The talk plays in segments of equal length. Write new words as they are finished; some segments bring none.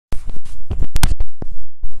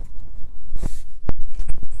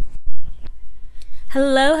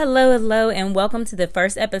Hello, hello, hello, and welcome to the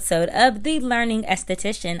first episode of The Learning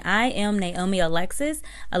Esthetician. I am Naomi Alexis,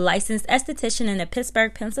 a licensed esthetician in the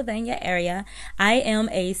Pittsburgh, Pennsylvania area. I am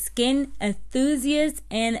a skin enthusiast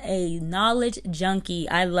and a knowledge junkie.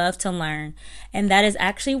 I love to learn, and that is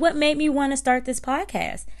actually what made me want to start this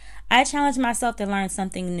podcast. I challenge myself to learn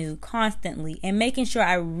something new constantly and making sure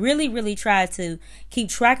I really try to keep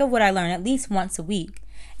track of what I learn at least once a week.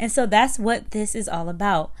 And so that's what this is all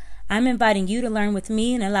about. I'm inviting you to learn with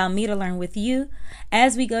me and allow me to learn with you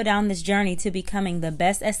as we go down this journey to becoming the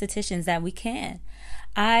best estheticians that we can.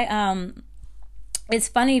 It's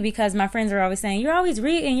funny because my friends are always saying, you're always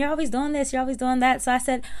reading, you're always doing this, you're always doing that. So I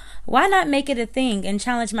said, why not make it a thing and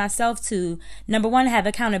challenge myself to, number one, have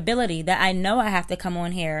accountability that I know I have to come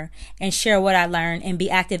on here and share what I learned and be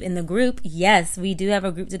active in the group. Yes, we do have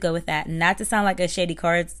a group to go with that. Not to sound like a shady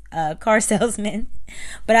car salesman,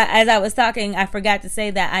 but as I was talking, I forgot to say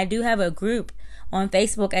that I do have a group on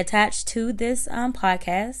Facebook attached to this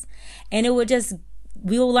podcast, and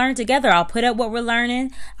we will learn together. I'll put up what we're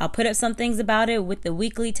learning. I'll put up some things about it with the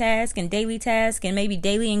weekly task and daily task and maybe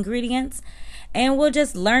daily ingredients. And we'll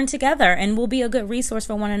just learn together, and we'll be a good resource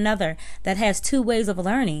for one another that has two ways of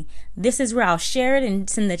learning. This is where I'll share it and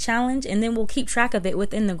send the challenge, and then we'll keep track of it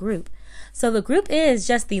within the group. So the group is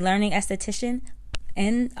just The Learning Esthetician,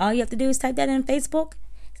 and all you have to do is type that in Facebook,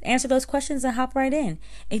 answer those questions, and hop right in.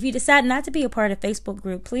 If you decide not to be a part of the Facebook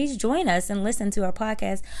group, please join us and listen to our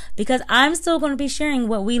podcast, because I'm still going to be sharing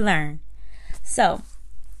what we learn. So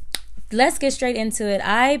let's get straight into it.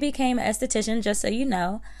 I became an esthetician, just so you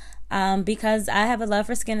know, because I have a love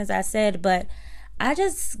for skin, as I said, but I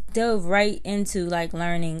just dove right into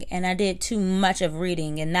learning, and I did too much of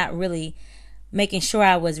reading and not really making sure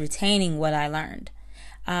I was retaining what I learned.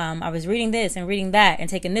 I was reading this and reading that and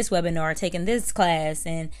taking this webinar, taking this class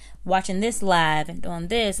and watching this live and doing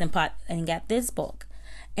this and got this book.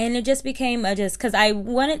 And it just became because I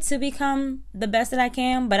wanted to become the best that I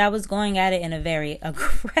can, but I was going at it in a very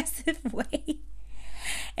aggressive way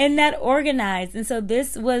and not organized. And so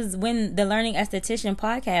this was when the Learning Esthetician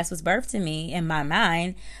podcast was birthed to me in my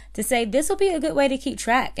mind, to say this will be a good way to keep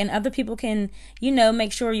track, and other people can,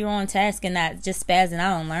 make sure you're on task and not just spazzing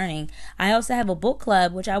out on learning. I also have a book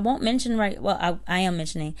club, which I won't mention I am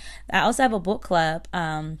mentioning. I also have a book club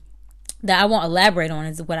that I won't elaborate on,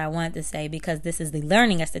 is what I wanted to say, because this is the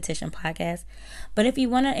Learning Esthetician podcast. But if you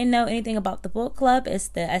want to know anything about the book club, it's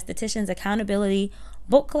the Estheticians Accountability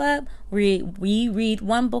Book Club. We read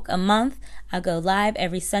one book a month. I go live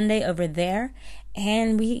every Sunday over there.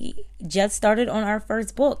 And we just started on our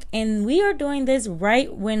first book. And we are doing this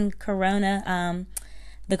right when the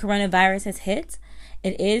coronavirus has hit.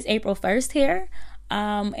 It is April 1st here.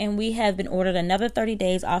 And we have been ordered another 30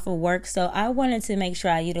 days off of work. So I wanted to make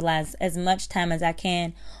sure I utilize as much time as I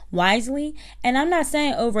can wisely. And I'm not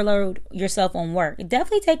saying overload yourself on work.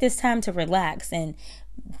 Definitely take this time to relax and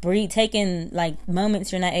breathe, take in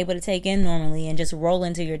moments you're not able to take in normally, and just roll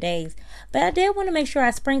into your days. But I did want to make sure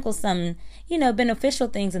I sprinkle some, beneficial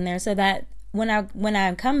things in there, so that when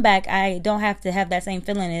I come back, I don't have to have that same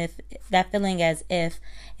feeling. If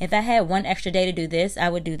I had one extra day to do this, I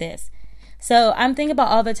would do this. So I'm thinking about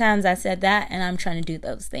all the times I said that, and I'm trying to do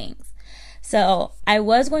those things. So I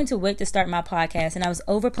was going to wait to start my podcast, and I was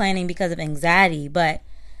over planning because of anxiety, but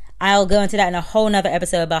I'll go into that in a whole nother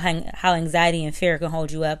episode about how anxiety and fear can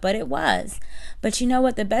hold you up. But it was. But you know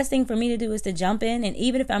what? The best thing for me to do is to jump in. And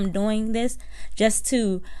even if I'm doing this just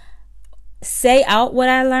to say out what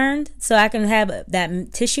I learned so I can have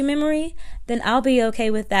that tissue memory, then I'll be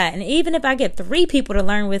okay with that. And even if I get 3 people to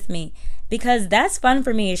learn with me, because that's fun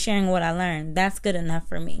for me, is sharing what I learned. That's good enough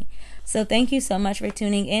for me. So thank you so much for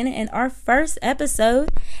tuning in. And our first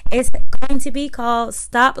episode is going to be called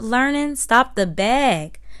Stop Learning, Stop the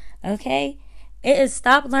Bag. Okay? It is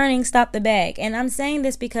stop learning, stop the bag. And I'm saying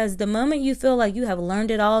this because the moment you feel like you have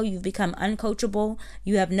learned it all, you've become uncoachable,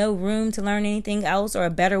 you have no room to learn anything else or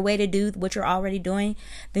a better way to do what you're already doing,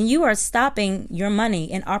 then you are stopping your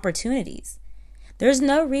money and opportunities. There's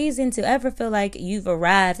no reason to ever feel like you've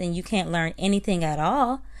arrived and you can't learn anything at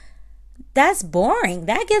all. That's boring.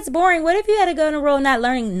 That gets boring. What if you had to go on a road not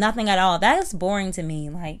learning nothing at all? That's boring to me.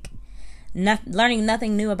 Learning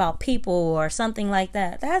nothing new about people or something like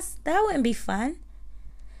that. That wouldn't be fun.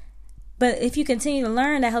 But if you continue to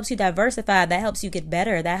learn, that helps you diversify. That helps you get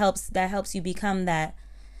better. That helps you become that.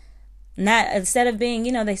 Not, instead of being,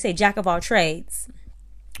 they say jack of all trades,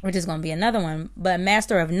 which is going to be another one, but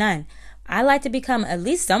master of none. I like to become at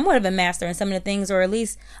least somewhat of a master in some of the things, or at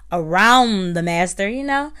least around the master,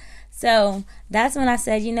 So that's when I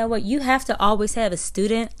said, you have to always have a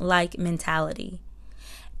student-like mentality.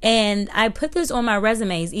 And I put this on my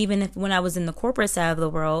resumes, even if when I was in the corporate side of the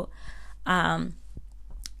world. And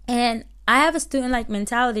I have a student-like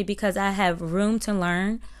mentality because I have room to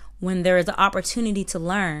learn when there is an opportunity to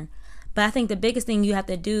learn. But I think the biggest thing you have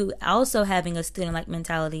to do, also having a student-like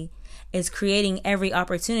mentality, is creating every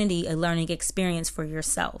opportunity a learning experience for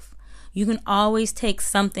yourself. You can always take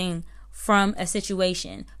something from a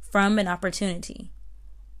situation, from an opportunity.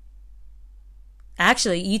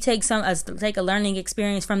 Actually, you take a learning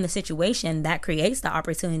experience from the situation that creates the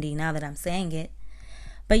opportunity, now that I'm saying it.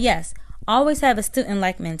 But yes, always have a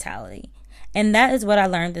student-like mentality. And that is what I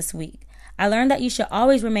learned this week. I learned that you should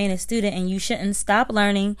always remain a student and you shouldn't stop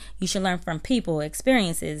learning. You should learn from people,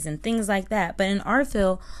 experiences, and things like that. But in our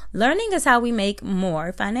field, learning is how we make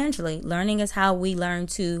more financially. Learning is how we learn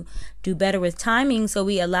to do better with timing, so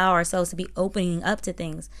we allow ourselves to be opening up to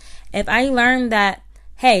things. If I learn that,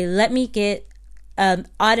 hey, let me get an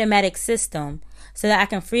automatic system so that I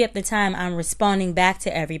can free up the time I'm responding back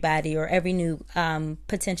to everybody or every new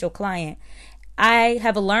potential client, I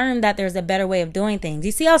have learned that there's a better way of doing things.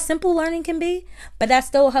 You see how simple learning can be, but that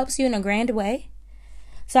still helps you in a grand way.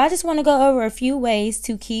 So I just want to go over a few ways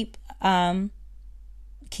to keep a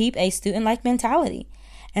student-like mentality.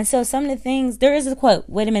 And so some of the things, there is a quote.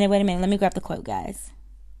 Wait a minute. Let me grab the quote, guys.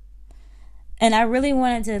 And I really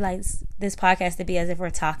wanted to like this podcast to be as if we're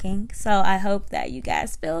talking. So I hope that you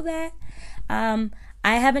guys feel that. I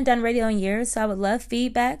haven't done radio in years, so I would love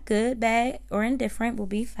feedback, good, bad, or indifferent will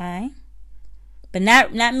be fine. But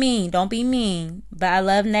not mean. Don't be mean. But I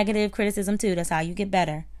love negative criticism too. That's how you get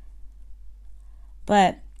better.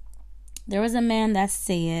 But there was a man that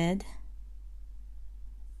said,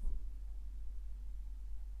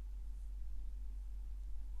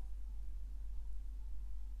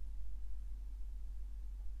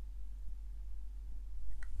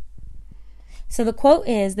 so the quote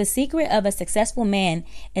is, the secret of a successful man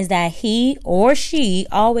is that he or she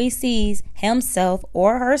always sees himself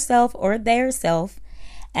or herself or their self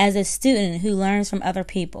as a student who learns from other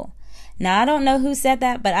people. Now, I don't know who said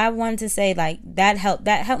that, but I wanted to say like that helped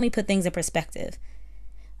me put things in perspective.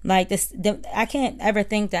 Like this, I can't ever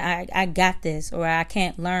think that I got this, or I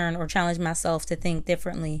can't learn or challenge myself to think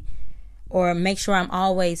differently, or make sure I'm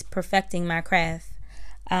always perfecting my craft.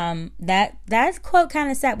 That quote kind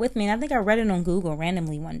of sat with me, and I think I read it on Google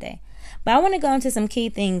randomly one day. But I want to go into some key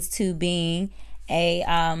things to being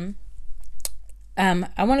I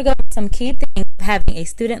want to go into some key things of having a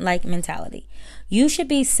student-like mentality. You should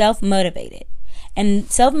be self-motivated. And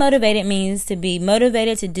self-motivated means to be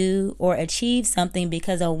motivated to do or achieve something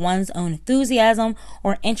because of one's own enthusiasm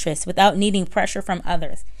or interest without needing pressure from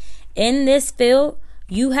others. In this field,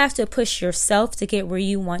 you have to push yourself to get where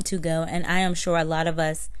you want to go, and I am sure a lot of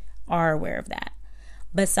us are aware of that.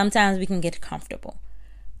 But sometimes we can get comfortable.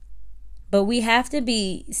 But we have to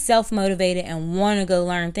be self-motivated and want to go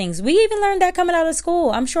learn things. We even learned that coming out of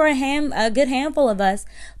school. I'm sure a good handful of us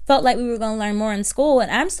felt like we were going to learn more in school, and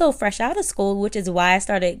I'm still fresh out of school, which is why I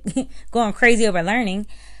started going crazy over learning.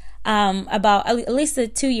 About at least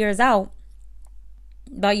 2 years out,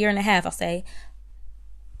 about a year and a half, I'll say.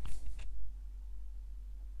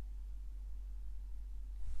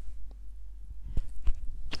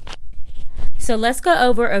 So let's go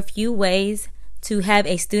over a few ways to have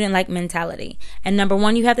a student-like mentality. And number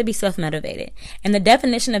one, you have to be self-motivated. And the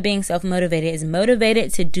definition of being self-motivated is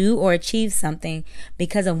motivated to do or achieve something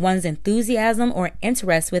because of one's enthusiasm or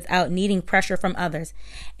interest without needing pressure from others.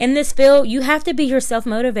 In this field, you have to be your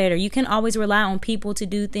self-motivator. You can always rely on people to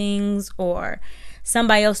do things or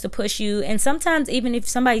somebody else to push you. And sometimes even if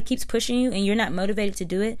somebody keeps pushing you and you're not motivated to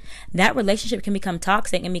do it, that relationship can become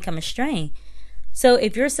toxic and become a strain. So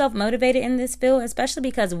if you're self-motivated in this field, especially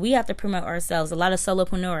because we have to promote ourselves, a lot of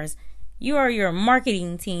solopreneurs, you are your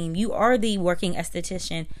marketing team, you are the working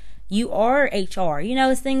esthetician, you are HR,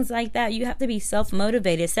 it's things like that. You have to be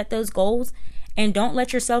self-motivated, set those goals, and don't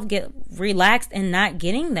let yourself get relaxed and not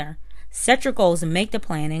getting there. Set your goals and make the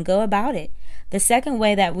plan and go about it. The second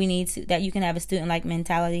way that that you can have a student-like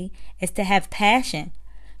mentality is to have passion.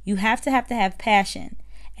 You have to have passion.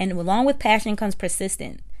 And along with passion comes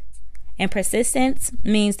persistence. And persistence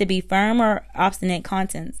means to be firm or obstinate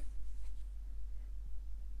content.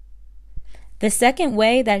 The second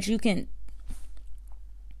way that you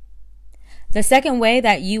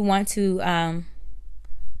want to,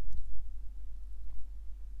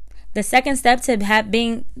 the second step to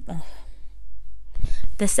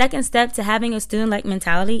having a student-like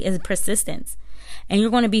mentality is persistence. And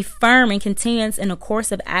you're going to be firm and continuous in a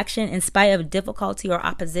course of action in spite of difficulty or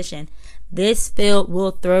opposition. This field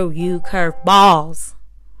will throw you curveballs.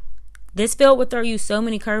 This field will throw you so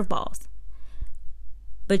many curveballs.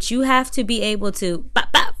 But you have to be able to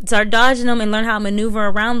start dodging them and learn how to maneuver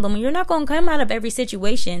around them. You're not going to come out of every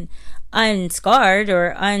situation unscarred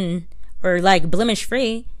or like blemish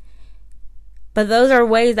free. But those are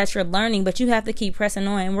ways that you're learning, but you have to keep pressing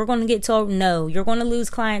on. And we're going to get told no. You're going to lose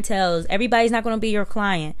clientele. Everybody's not going to be your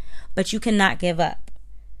client, but you cannot give up.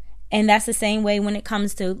 And that's the same way when it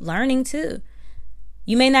comes to learning too.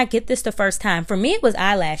 You may not get this the first time. For me, it was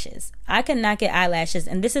eyelashes. I could not get eyelashes.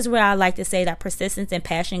 And this is where I like to say that persistence and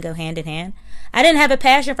passion go hand in hand. I didn't have a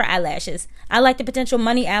passion for eyelashes. I like the potential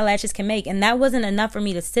money eyelashes can make. And that wasn't enough for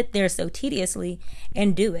me to sit there so tediously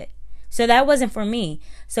and do it. So that wasn't for me.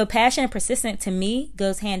 So passion and persistence to me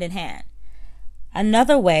goes hand in hand.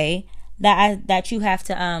 Another way that you have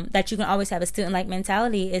to that you can always have a student-like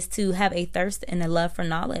mentality is to have a thirst and a love for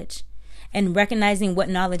knowledge, and recognizing what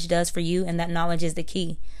knowledge does for you, and that knowledge is the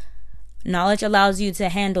key. Knowledge allows you to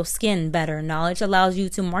handle skin better. Knowledge allows you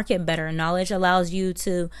to market better. Knowledge allows you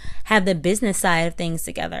to have the business side of things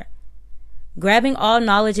together. Grabbing all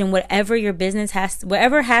knowledge in whatever your business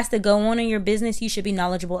whatever has to go on in your business, you should be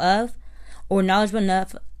knowledgeable of, or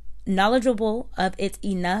knowledgeable of it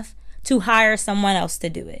enough to hire someone else to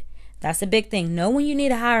do it. That's a big thing. Know when you need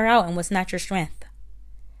to hire out and what's not your strength.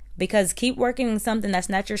 Because keep working on something that's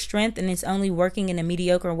not your strength and it's only working in a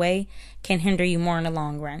mediocre way can hinder you more in the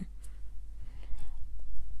long run.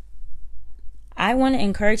 I want to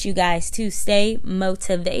encourage you guys to stay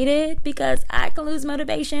motivated, because I can lose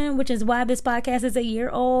motivation, which is why this podcast is a year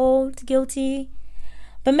old. Guilty.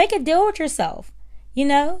 But make a deal with yourself.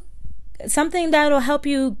 Something that'll help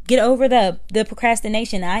you get over the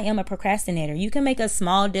procrastination. I am a procrastinator. You can make a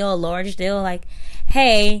small deal, a large deal, like,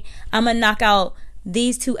 hey, I'm going to knock out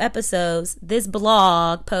these 2 episodes, this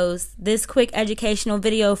blog post, this quick educational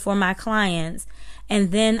video for my clients,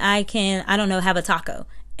 and then I can, have a taco.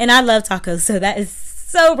 And I love tacos, so that is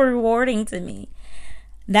so rewarding to me.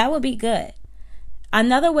 That would be good.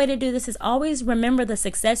 Another way to do this is always remember the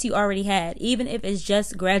success you already had, even if it's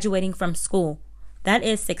just graduating from school. That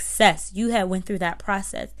is success. You have went through that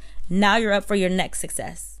process. Now you're up for your next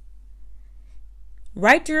success.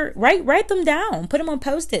 Write them down. Put them on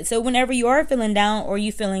Post-it. So whenever you are feeling down or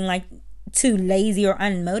you feeling like too lazy or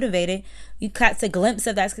unmotivated, you catch a glimpse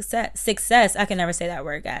of that success. I can never say that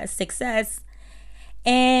word, guys. Success.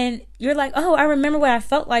 And you're like, oh, I remember what I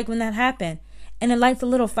felt like when that happened. And it lights a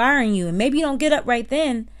little fire in you. And maybe you don't get up right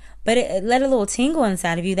then, but it let a little tingle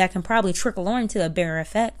inside of you that can probably trickle on to a bigger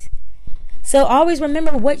effect. So always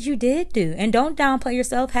remember what you did do, and don't downplay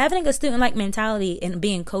yourself. Having a student-like mentality and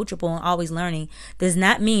being coachable and always learning does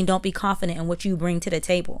not mean don't be confident in what you bring to the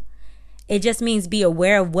table. It just means be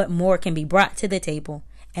aware of what more can be brought to the table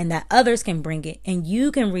and that others can bring it and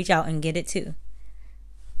you can reach out and get it too.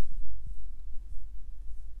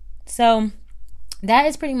 So that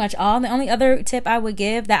is pretty much all. The only other tip I would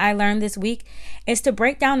give that I learned this week is to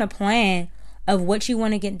break down a plan of what you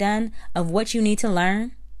want to get done, of what you need to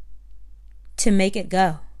learn to make it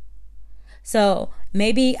go. So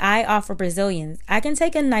maybe I offer Brazilians. I can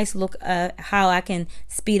take a nice look at how I can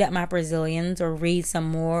speed up my Brazilians, or read some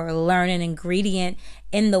more, or learn an ingredient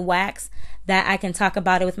in the wax that I can talk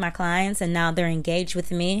about it with my clients, and now they're engaged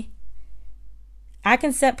with me. I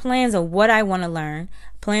can set plans of what I want to learn,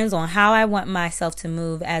 plans on how I want myself to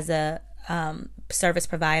move as a service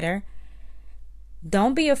provider.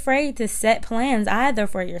 Don't be afraid to set plans either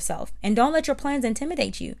for yourself, and don't let your plans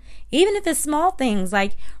intimidate you. Even if it's small things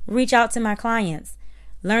like reach out to my clients,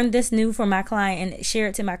 learn this new for my client and share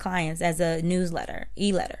it to my clients as a newsletter,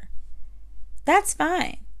 e-letter. That's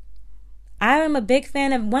fine. I am a big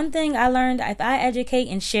fan of one thing I learned: if I educate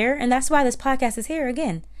and share, and that's why this podcast is here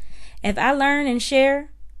again. If I learn and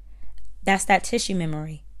share, that's that tissue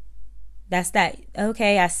memory. That's that,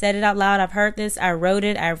 okay, I said it out loud, I've heard this, I wrote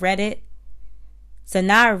it, I read it. So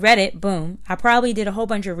now I read it, boom. I probably did a whole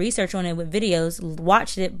bunch of research on it with videos,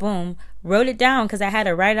 watched it, boom. Wrote it down because I had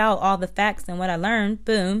to write out all the facts and what I learned,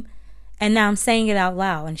 boom. And now I'm saying it out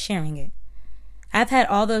loud and sharing it. I've had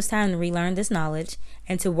all those times to relearn this knowledge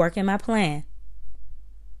and to work in my plan.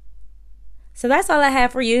 So that's all I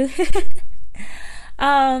have for you.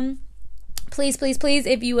 Please,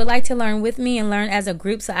 if you would like to learn with me and learn as a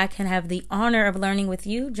group so I can have the honor of learning with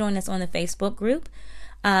you, join us on the Facebook group.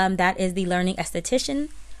 That is the Learning Esthetician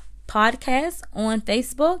Podcast on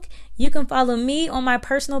Facebook. You can follow me on my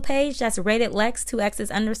personal page. That's rated Lex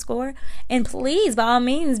 2X's_. And please, by all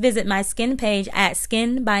means, visit my skin page at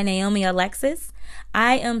Skin by Naomi Alexis.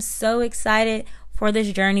 I am so excited for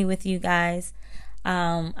this journey with you guys.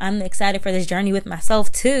 I'm excited for this journey with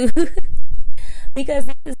myself too. Because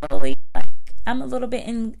this is really, I'm a little bit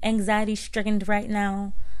anxiety stricken right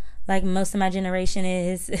now. Like most of my generation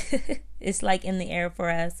is. It's like in the air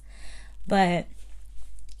for us. But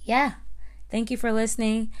yeah, thank you for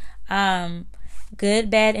listening. Good,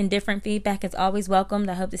 bad, and different feedback is always welcomed.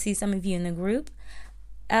 I hope to see some of you in the group.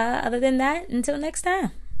 Other than that, until next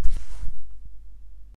time.